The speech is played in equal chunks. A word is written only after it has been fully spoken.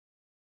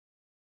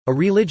A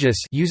religious,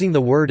 using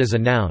the word as a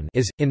noun,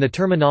 is, in the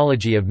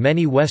terminology of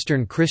many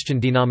Western Christian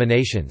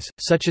denominations,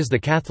 such as the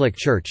Catholic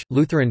Church,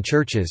 Lutheran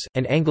churches,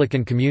 and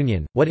Anglican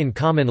Communion, what in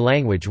common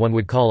language one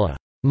would call a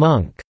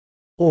monk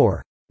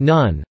or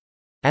nun,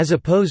 as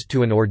opposed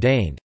to an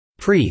ordained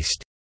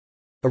priest.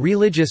 A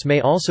religious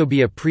may also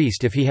be a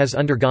priest if he has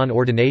undergone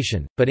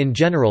ordination, but in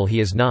general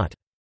he is not.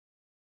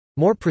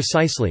 More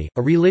precisely,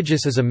 a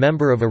religious is a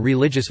member of a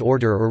religious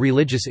order or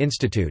religious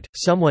institute,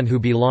 someone who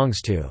belongs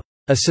to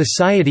a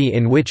society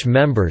in which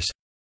members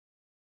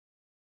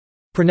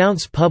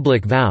pronounce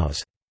public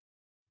vows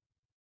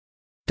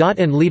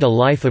and lead a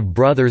life of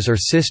brothers or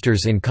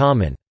sisters in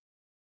common.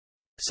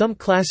 Some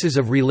classes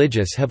of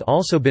religious have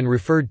also been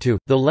referred to,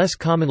 though less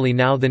commonly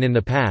now than in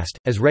the past,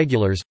 as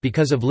regulars,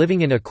 because of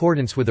living in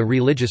accordance with a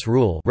religious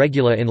rule,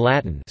 regula in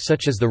Latin,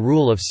 such as the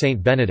rule of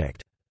Saint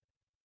Benedict.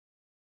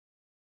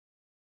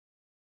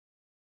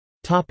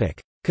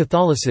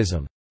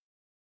 Catholicism.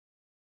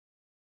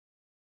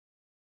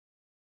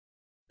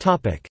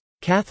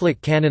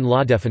 Catholic canon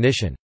law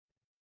definition.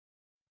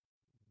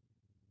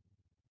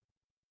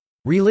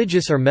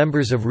 Religious are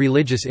members of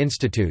religious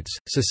institutes,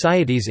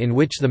 societies in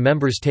which the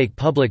members take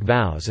public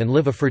vows and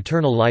live a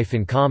fraternal life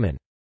in common.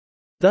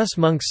 Thus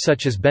monks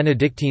such as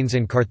Benedictines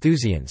and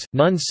Carthusians,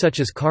 nuns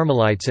such as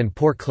Carmelites and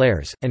Poor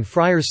Clares, and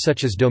friars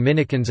such as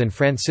Dominicans and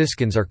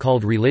Franciscans are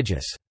called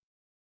religious.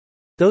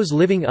 Those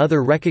living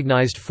other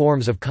recognized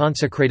forms of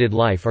consecrated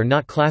life are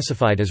not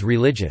classified as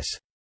religious.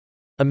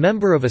 A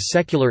member of a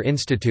secular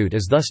institute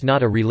is thus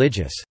not a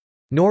religious.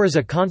 Nor is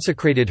a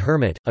consecrated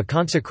hermit, a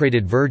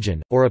consecrated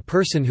virgin, or a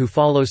person who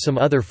follows some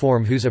other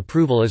form whose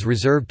approval is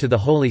reserved to the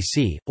Holy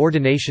See.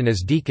 Ordination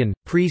as deacon,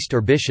 priest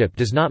or bishop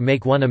does not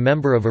make one a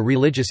member of a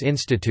religious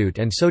institute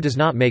and so does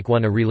not make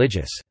one a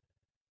religious.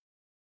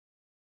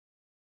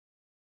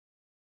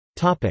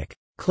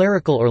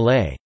 Clerical or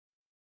lay.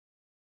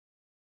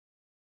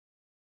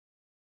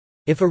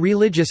 If a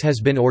religious has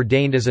been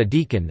ordained as a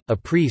deacon, a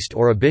priest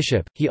or a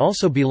bishop, he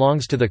also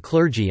belongs to the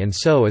clergy and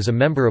so is a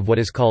member of what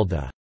is called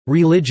the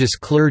religious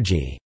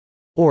clergy,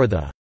 or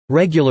the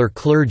regular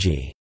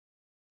clergy.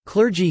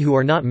 Clergy who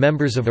are not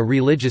members of a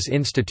religious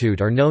institute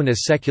are known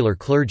as secular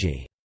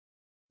clergy.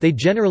 They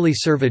generally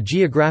serve a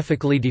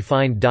geographically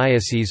defined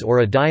diocese or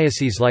a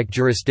diocese-like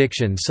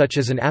jurisdiction such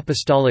as an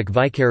apostolic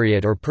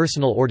vicariate or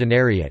personal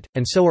ordinariate,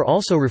 and so are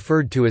also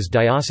referred to as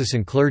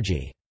diocesan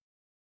clergy.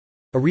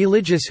 A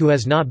religious who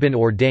has not been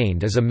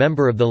ordained is a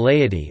member of the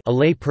laity, a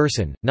lay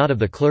person, not of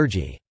the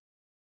clergy.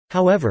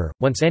 However,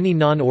 once any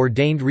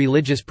non-ordained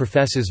religious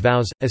professes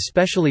vows,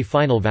 especially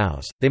final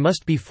vows, they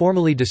must be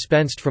formally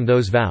dispensed from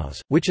those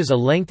vows, which is a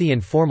lengthy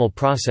and formal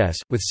process,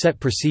 with set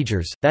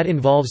procedures, that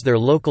involves their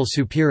local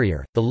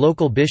superior, the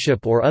local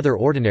bishop or other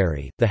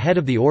ordinary, the head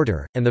of the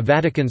order, and the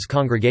Vatican's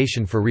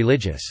Congregation for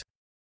Religious.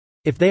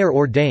 If they are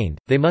ordained,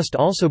 they must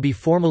also be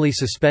formally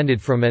suspended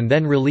from and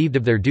then relieved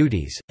of their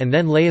duties, and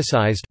then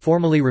laicized,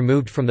 formally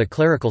removed from the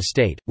clerical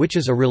state, which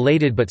is a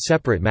related but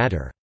separate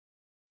matter.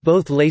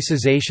 Both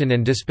laicization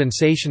and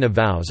dispensation of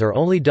vows are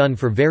only done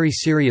for very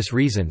serious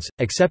reasons,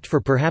 except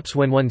for perhaps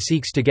when one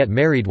seeks to get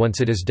married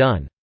once it is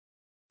done.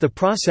 The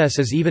process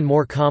is even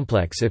more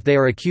complex if they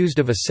are accused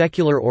of a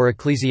secular or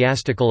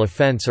ecclesiastical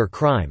offense or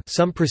crime.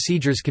 Some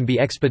procedures can be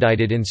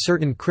expedited in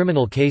certain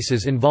criminal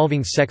cases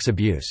involving sex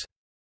abuse.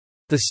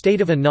 The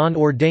state of a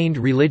non-ordained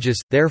religious,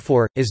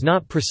 therefore, is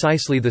not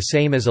precisely the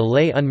same as a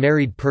lay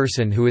unmarried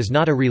person who is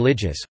not a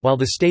religious, while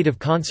the state of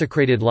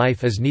consecrated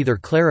life is neither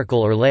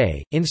clerical or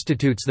lay.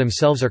 Institutes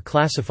themselves are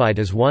classified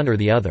as one or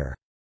the other.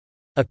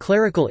 A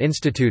clerical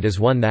institute is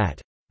one that,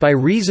 by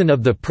reason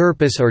of the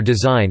purpose or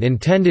design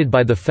intended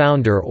by the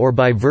founder or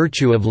by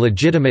virtue of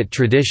legitimate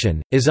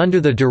tradition, is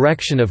under the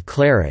direction of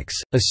clerics,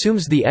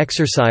 assumes the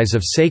exercise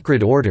of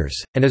sacred orders,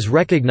 and is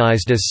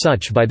recognized as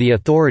such by the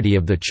authority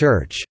of the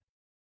Church.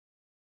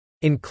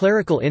 In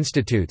clerical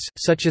institutes,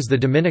 such as the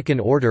Dominican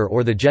order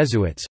or the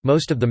Jesuits,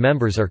 most of the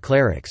members are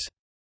clerics.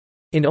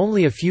 In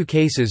only a few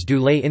cases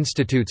do lay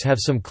institutes have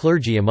some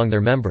clergy among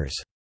their members.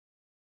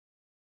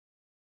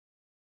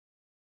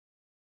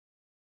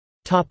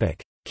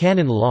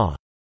 Canon law.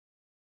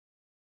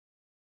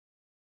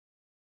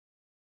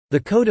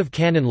 The Code of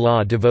Canon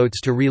Law devotes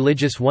to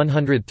religious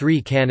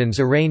 103 canons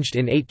arranged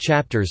in 8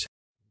 chapters.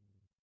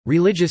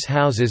 Religious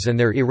houses and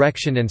their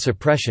erection and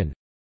suppression.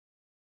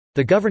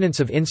 The governance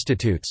of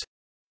institutes.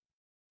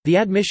 The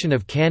admission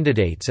of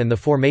candidates and the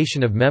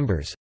formation of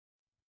members.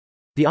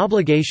 The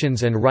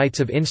obligations and rights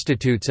of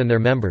institutes and their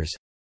members.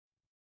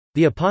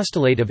 The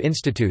apostolate of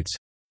institutes.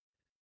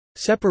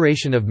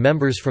 Separation of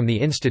members from the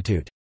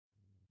institute.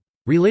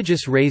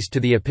 Religious raised to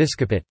the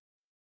episcopate.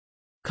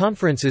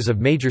 Conferences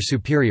of major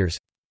superiors.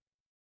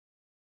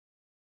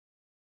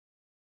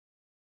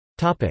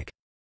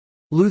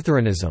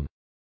 Lutheranism.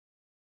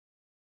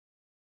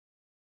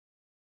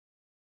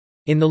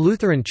 In the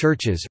Lutheran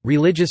churches,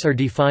 religious are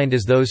defined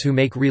as those who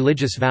make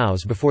religious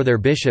vows before their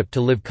bishop to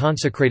live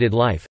consecrated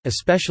life,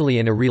 especially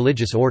in a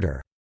religious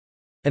order.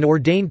 An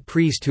ordained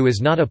priest who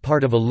is not a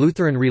part of a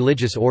Lutheran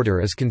religious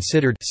order is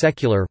considered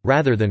secular,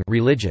 rather than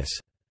religious.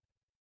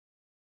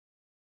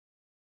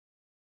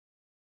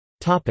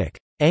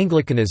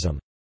 Anglicanism.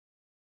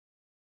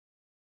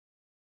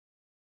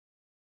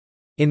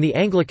 In the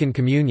Anglican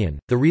Communion,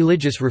 the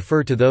religious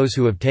refer to those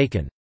who have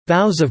taken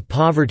vows of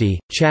poverty,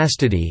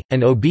 chastity,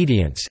 and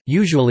obedience,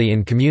 usually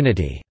in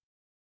community.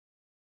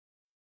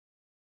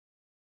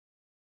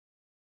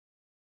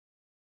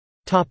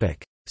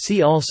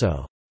 See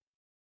also: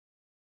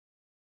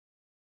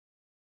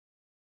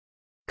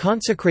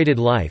 Consecrated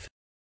life,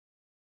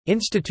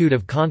 Institute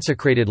of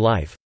Consecrated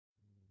Life,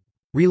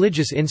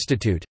 Religious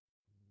Institute,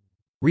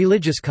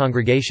 Religious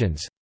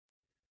Congregations,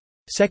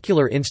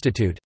 Secular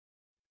Institute,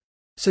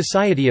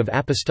 Society of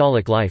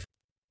Apostolic Life.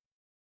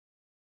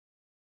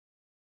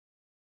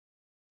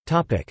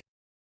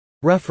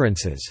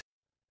 References